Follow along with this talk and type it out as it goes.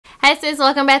Hi sis,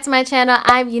 welcome back to my channel.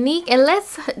 I'm Yanique and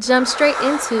let's jump straight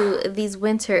into these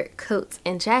winter coats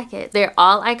and jackets. They're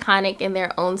all iconic in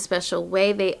their own special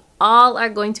way. They all are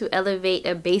going to elevate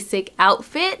a basic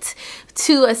outfit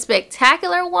to a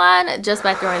spectacular one just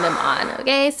by throwing them on.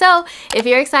 Okay, so if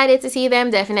you're excited to see them,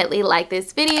 definitely like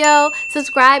this video,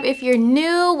 subscribe if you're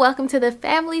new. Welcome to the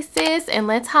family, sis, and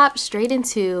let's hop straight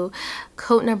into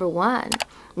coat number one.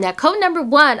 Now, coat number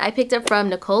one I picked up from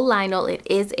Nicole Lionel. It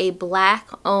is a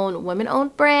black-owned,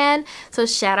 women-owned brand. So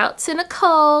shout out to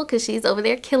Nicole because she's over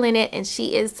there killing it and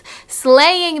she is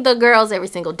slaying the girls every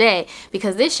single day.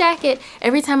 Because this jacket,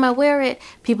 every time I wear it,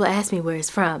 people ask me where it's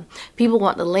from. People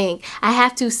want the link. I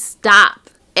have to stop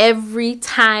every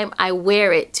time I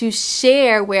wear it to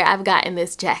share where I've gotten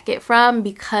this jacket from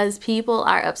because people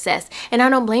are obsessed, and I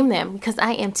don't blame them because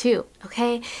I am too.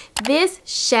 Okay, this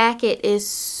jacket is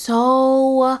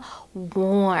so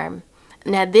warm.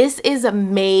 Now this is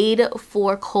made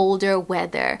for colder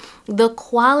weather. The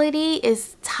quality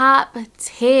is top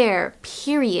tier,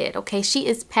 period. Okay, she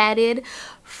is padded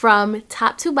from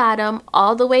top to bottom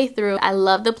all the way through. I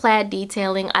love the plaid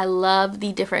detailing. I love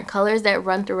the different colors that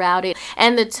run throughout it,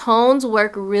 and the tones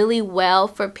work really well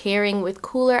for pairing with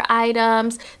cooler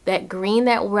items. That green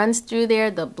that runs through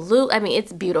there, the blue, I mean,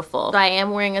 it's beautiful. So I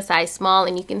am wearing a size small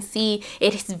and you can see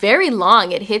it's very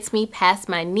long. It hits me past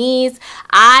my knees.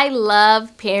 I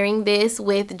love pairing this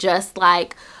with just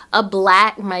like a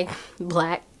my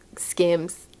black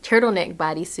Skims turtleneck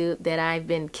bodysuit that I've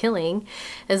been killing,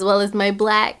 as well as my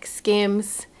black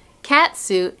Skims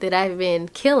catsuit that I've been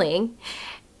killing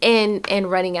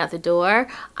and running out the door.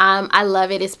 I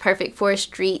love it. It's perfect for a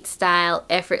street style,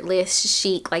 effortless,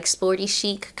 chic, like sporty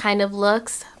chic kind of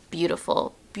looks.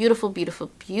 Beautiful, beautiful, beautiful,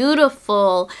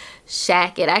 beautiful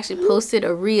shacket. I actually posted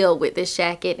a reel with this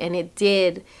shacket and it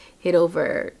did hit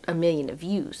over 1 million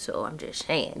views, so I'm just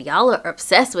saying y'all are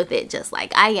obsessed with it just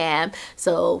like I am.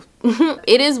 So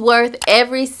it is worth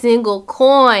every single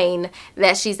coin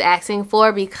that she's asking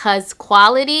for because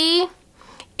quality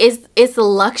is, it's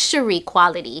luxury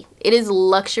quality. It is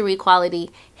luxury quality,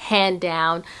 hand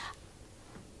down.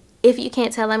 If you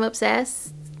can't tell, I'm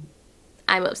obsessed.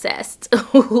 I'm obsessed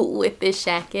with this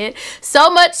jacket, so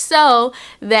much so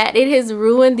that it has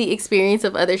ruined the experience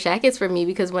of other jackets for me,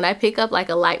 because when I pick up like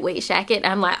a lightweight jacket,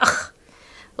 I'm like, ugh,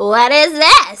 what is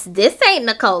this? This ain't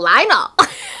Nicole Lionel.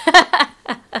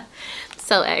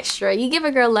 So extra. You give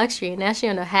a girl luxury and now she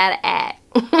don't know how to act.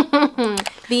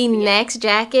 The next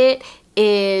jacket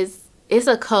is, it's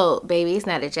a coat, baby. It's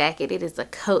not a jacket. It is a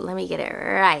coat. Let me get it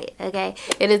right, okay?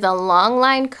 It is a long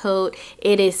line coat.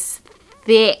 It is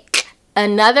thick.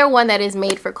 Another one that is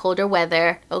made for colder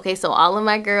weather. Okay, so all of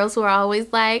my girls who are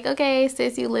always like, okay,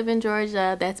 sis, you live in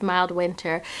Georgia, that's mild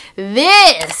winter.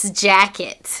 This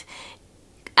jacket,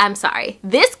 I'm sorry,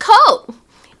 this coat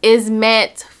is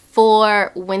meant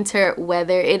for winter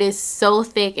weather. It is so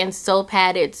thick and so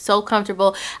padded, so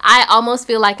comfortable. I almost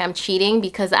feel like I'm cheating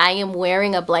because I am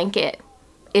wearing a blanket.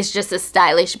 It's just a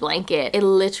stylish blanket. It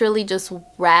literally just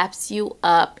wraps you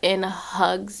up and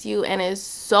hugs you and is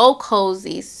so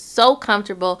cozy, so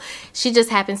comfortable. She just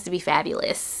happens to be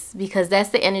fabulous because that's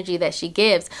the energy that she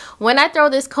gives. When I throw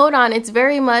this coat on, it's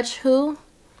very much who?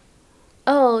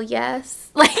 Oh, yes.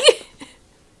 Like,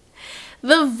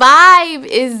 the vibe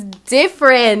is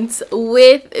different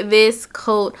with this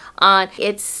coat on.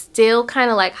 It still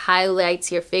kind of like highlights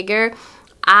your figure.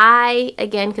 I,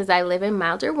 again, because I live in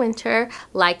milder winter,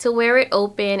 like to wear it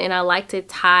open, and I like to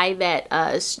tie that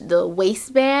the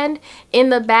waistband in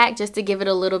the back just to give it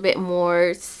a little bit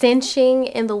more cinching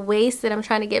in the waist that I'm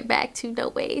trying to get back to. No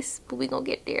waist, but we gonna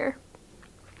get there.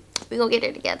 We're gonna get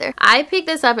it together. I picked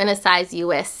this up in a size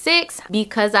US 6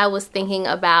 because I was thinking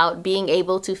about being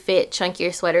able to fit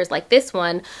chunkier sweaters like this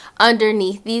one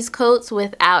underneath these coats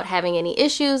without having any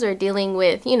issues or dealing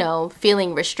with, you know,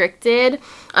 feeling restricted,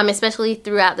 especially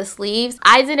throughout the sleeves.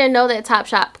 I didn't know that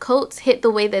Topshop coats hit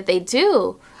the way that they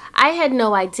do. I had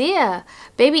no idea.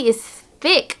 Baby is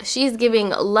thick. She's giving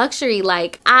luxury.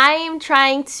 Like, I'm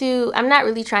not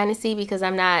really trying to see because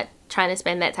I'm not trying to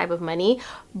spend that type of money,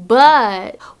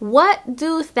 but what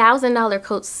do $1,000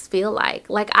 coats feel like?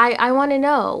 Like, I want to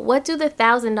know, what do the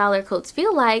 $1,000 coats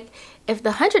feel like if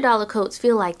the $100 coats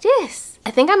feel like this?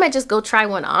 I think I might just go try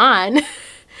one on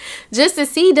just to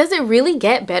see, does it really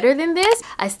get better than this?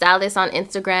 I styled this on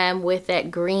Instagram with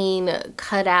that green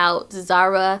cutout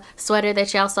Zara sweater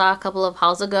that y'all saw a couple of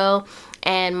hauls ago,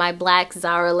 and my black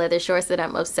Zara leather shorts that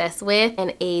I'm obsessed with,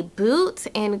 and a boot,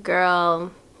 and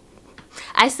girl,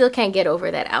 I still can't get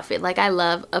over that outfit. Like, I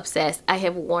love, obsessed. I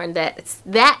have worn that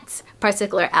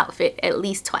particular outfit at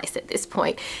least twice at this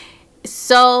point.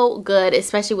 So good,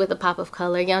 especially with a pop of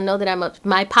color. Y'all know that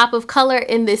my pop of color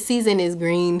in this season is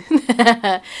green.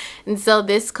 And so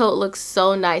this coat looks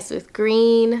so nice with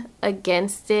green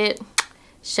against it.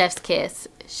 Chef's kiss.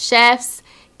 Chef's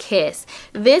kiss.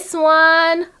 This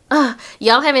one,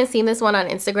 y'all haven't seen this one on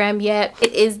Instagram yet.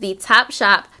 It is the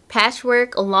Topshop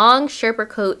Patchwork Long Sherpa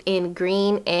coat in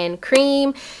green and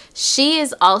cream. She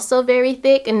is also very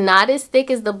thick, not as thick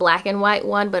as the black and white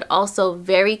one, but also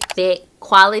very thick.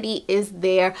 Quality is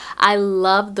there. I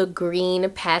love the green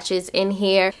patches in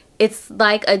here. It's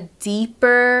like a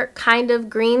deeper kind of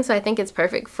green, so I think it's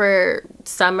perfect for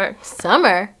summer.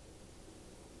 Summer?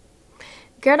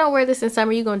 Girl, don't wear this in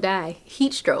summer, you're gonna die.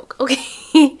 Heat stroke,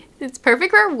 okay? It's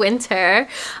perfect for winter.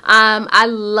 I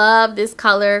love this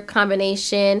color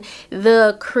combination.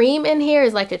 The cream in here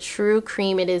is like a true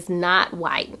cream. It is not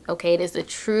white, okay? It is a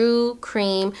true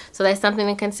cream, so that's something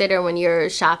to consider when you're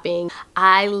shopping.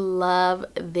 I love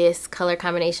this color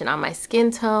combination on my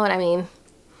skin tone. I mean,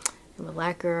 I'm a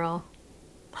black girl.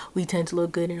 We tend to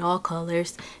look good in all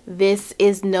colors. This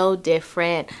is no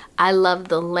different. I love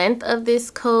the length of this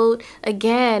coat.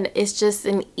 Again, it's just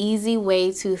an easy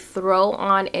way to throw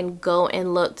on and go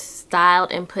and look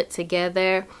styled and put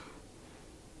together.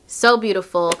 So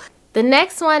beautiful. The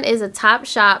next one is a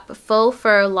Topshop faux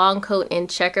fur long coat in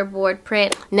checkerboard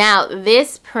print. Now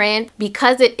this print,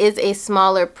 because it is a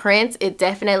smaller print, it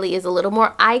definitely is a little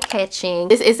more eye-catching.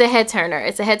 This is a head turner.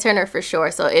 It's a head turner for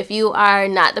sure. So if you are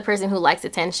not the person who likes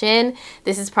attention,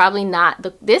 this is probably not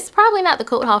the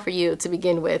coat haul for you to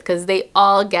begin with, because they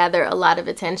all gather a lot of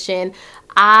attention.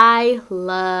 I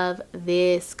love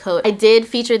this coat. I did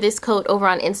feature this coat over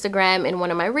on Instagram in one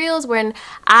of my reels when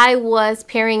I was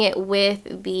pairing it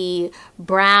with the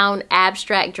brown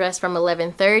abstract dress from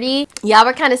 1130. Y'all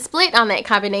were kind of split on that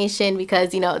combination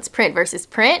because, you know, it's print versus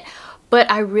print.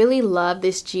 But I really love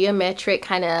this geometric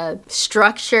kind of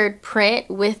structured print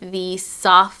with the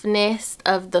softness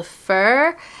of the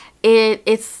fur.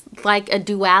 It's like a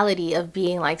duality of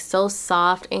being like so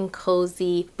soft and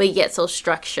cozy, but yet so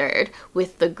structured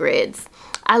with the grids.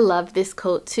 I love this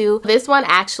coat too. This one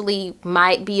actually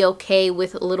might be okay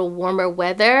with a little warmer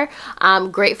weather.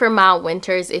 Great for mild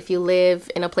winters if you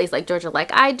live in a place like Georgia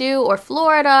like I do, or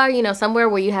Florida, you know, somewhere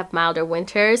where you have milder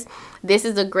winters. This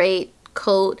is a great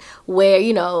coat where,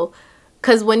 you know,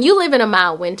 because when you live in a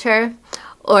mild winter,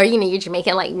 or, you know, you're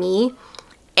Jamaican like me,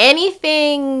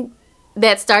 anything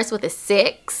that starts with a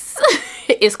 6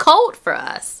 is cold for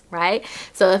us, right?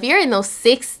 So if you're in those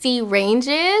 60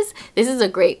 ranges, this is a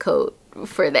great coat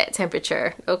for that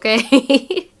temperature,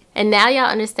 okay? And now y'all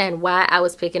understand why I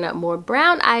was picking up more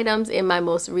brown items in my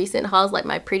most recent hauls, like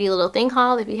my Pretty Little Thing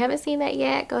haul. If you haven't seen that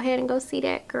yet, go ahead and go see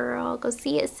that, girl. Go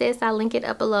see it, sis. I'll link it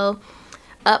up below.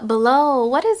 Up below.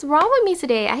 What is wrong with me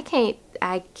today? I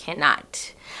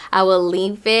cannot. I will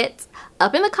leave it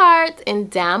up in the cards and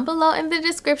down below in the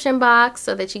description box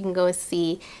so that you can go and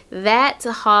see that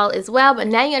haul as well. But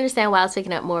now you understand why I was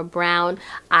picking up more brown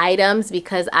items,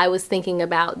 because I was thinking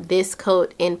about this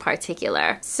coat in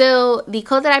particular. So the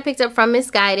coat that I picked up from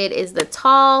Missguided is the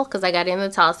tall, because I got it in the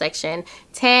tall section,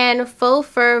 tan faux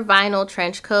fur vinyl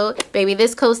trench coat. Baby,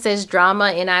 this coat says drama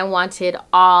and I wanted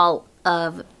all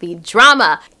of the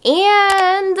drama.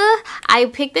 And I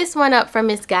picked this one up from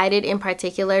Missguided in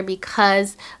particular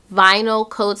because vinyl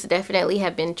coats definitely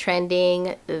have been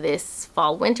trending this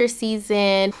fall winter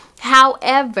season.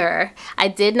 However, I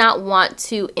did not want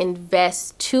to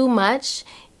invest too much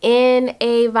in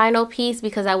a vinyl piece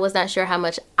because I was not sure how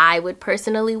much I would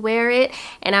personally wear it.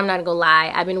 And I'm not gonna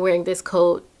lie, I've been wearing this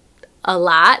coat a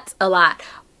lot.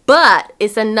 But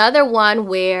it's another one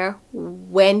where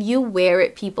when you wear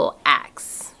it, people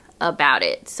ask about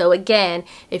it. So again,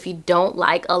 if you don't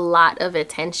like a lot of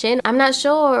attention, I'm not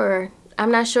sure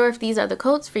if these are the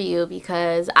coats for you,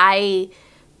 because I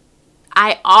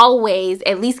always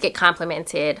at least get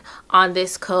complimented on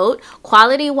this coat.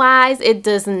 Quality wise, it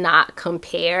does not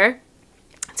compare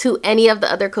to any of the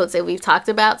other coats that we've talked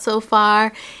about so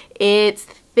far. It's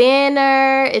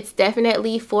thinner. It's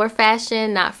definitely for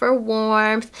fashion, not for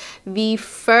warmth. The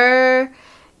fur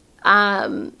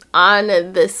on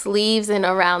the sleeves and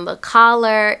around the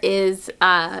collar is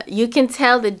you can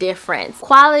tell the difference.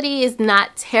 Quality is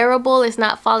not terrible. It's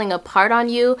not falling apart on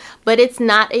you, but it's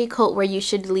not a coat where you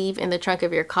should leave in the trunk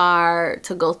of your car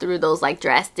to go through those like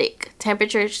drastic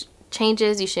temperature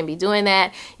changes. You shouldn't be doing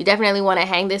that. You definitely want to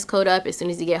hang this coat up as soon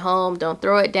as you get home. Don't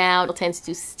throw it down. It tends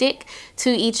to stick to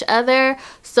each other,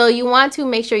 so you want to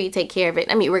make sure you take care of it.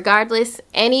 I mean, regardless,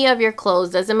 any of your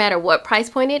clothes, doesn't matter what price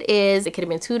point it is, it could have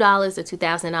been $2 or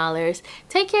 $2,000,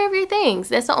 take care of your things.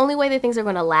 That's the only way that things are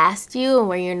going to last you, and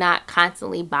where you're not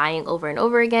constantly buying over and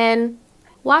over again.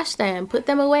 wash them, put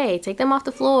them away, take them off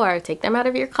the floor, take them out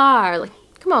of your car. Like,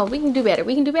 come on, we can do better.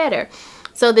 We can do better.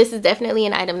 So this is definitely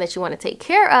an item that you want to take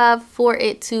care of for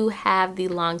it to have the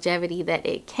longevity that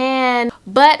it can.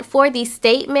 But for the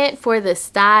statement, for the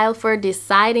style, for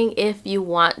deciding if you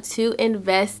want to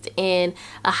invest in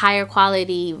a higher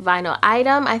quality vinyl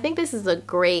item, I think this is a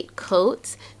great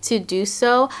coat to do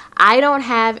so. I don't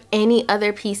have any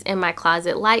other piece in my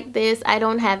closet like this. I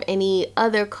don't have any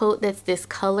other coat that's this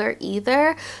color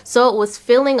either. So it was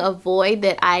filling a void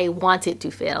that I wanted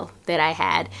to fill, that I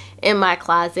had in my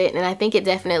closet, and I think it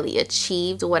definitely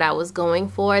achieved what I was going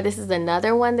for. This is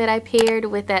another one that I paired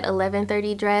with that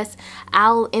 1130 dress.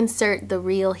 I'll insert the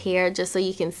reel here just so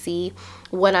you can see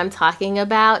what I'm talking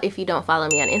about if you don't follow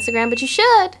me on Instagram, but you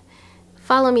should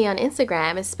follow me on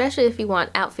Instagram, especially if you want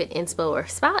outfit inspo or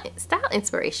style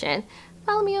inspiration.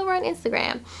 Follow me over on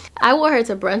Instagram. I wore her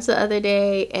to brunch the other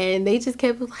day and they just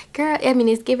kept like, girl, I mean,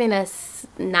 it's giving us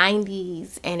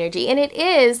 90s energy, and it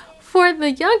is. For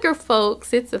the younger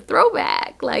folks, it's a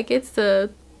throwback. Like, it's a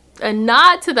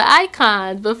nod to the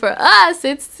icons, but for us,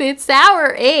 it's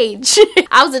our age.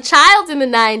 I was a child in the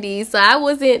 90s, so I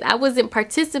wasn't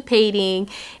participating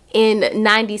in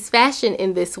 90s fashion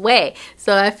in this way.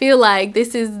 So I feel like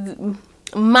this is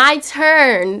my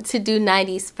turn to do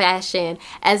 90s fashion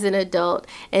as an adult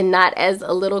and not as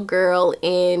a little girl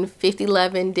in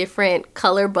 11 different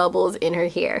color bubbles in her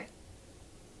hair.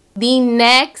 The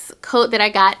next coat that I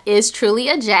got is truly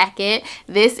a jacket.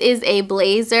 This is a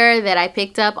blazer that I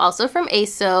picked up also from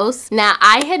ASOS. Now,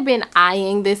 I had been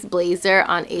eyeing this blazer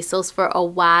on ASOS for a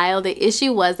while. The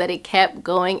issue was that it kept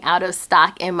going out of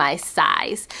stock in my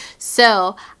size.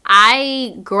 So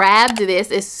I grabbed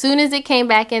this as soon as it came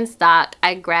back in stock.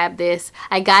 I grabbed this.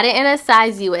 I got it in a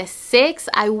size US 6.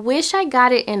 I wish I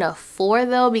got it in a 4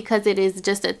 though, because it is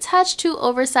just a touch too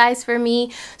oversized for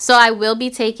me. So I will be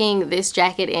taking this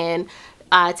jacket in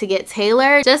to get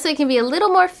tailored, just so it can be a little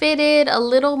more fitted, a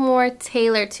little more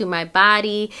tailored to my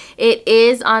body. It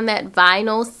is on that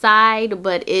vinyl side,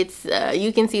 but it's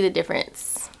you can see the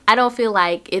difference. I don't feel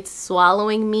like it's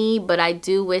swallowing me, but I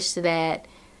do wish that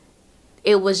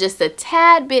it was just a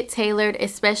tad bit tailored,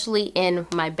 especially in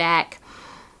my back.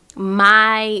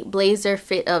 My blazer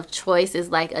fit of choice is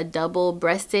like a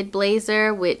double-breasted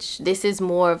blazer, which this is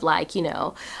more of like, you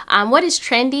know, what is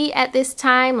trendy at this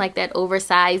time, like that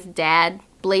oversized dad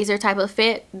blazer type of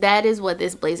fit. That is what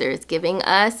this blazer is giving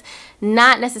us.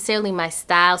 Not necessarily my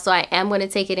style, so I am going to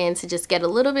take it in to just get a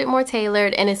little bit more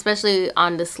tailored, and especially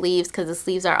on the sleeves, because the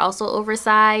sleeves are also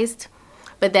oversized.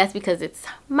 But that's because it's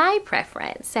my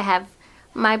preference to have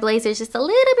my blazer just a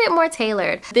little bit more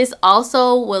tailored. This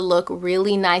also will look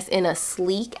really nice in a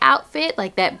sleek outfit,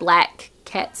 like that black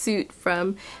cat suit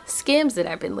from Skims that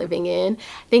I've been living in.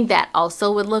 I think that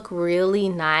also would look really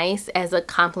nice as a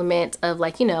complement of,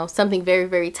 like, you know, something very,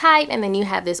 very tight, and then you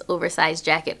have this oversized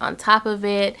jacket on top of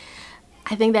it.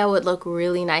 I think that would look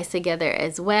really nice together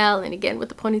as well. And again, with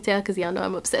the ponytail, because y'all know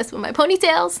I'm obsessed with my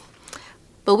ponytails.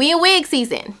 But we in wig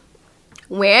season.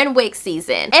 We're in wig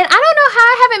season. And I don't know how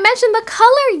I haven't mentioned the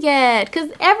color yet,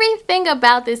 because everything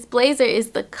about this blazer is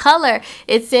the color.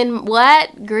 It's in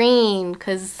what? Green.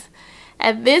 Because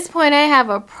at this point I have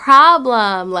a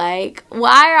problem. Like,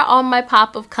 why are all my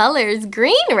pop of colors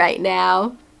green right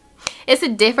now? It's a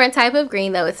different type of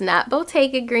green though. It's not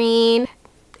Bottega green.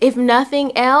 If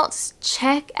nothing else,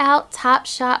 check out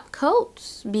Topshop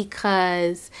coats,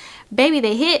 because baby,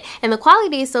 they hit, and the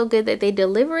quality is so good that they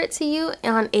deliver it to you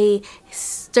on a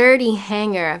sturdy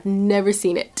hanger. I've never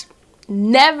seen it.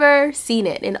 Never seen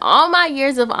it. In all my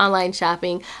years of online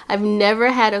shopping, I've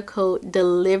never had a coat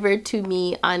delivered to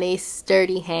me on a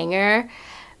sturdy hanger.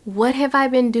 What have I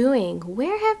been doing?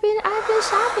 Where have I been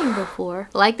shopping before?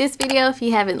 Like this video if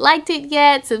you haven't liked it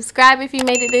yet. Subscribe if you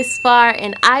made it this far,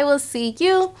 and I will see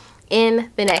you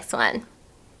in the next one.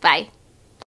 Bye.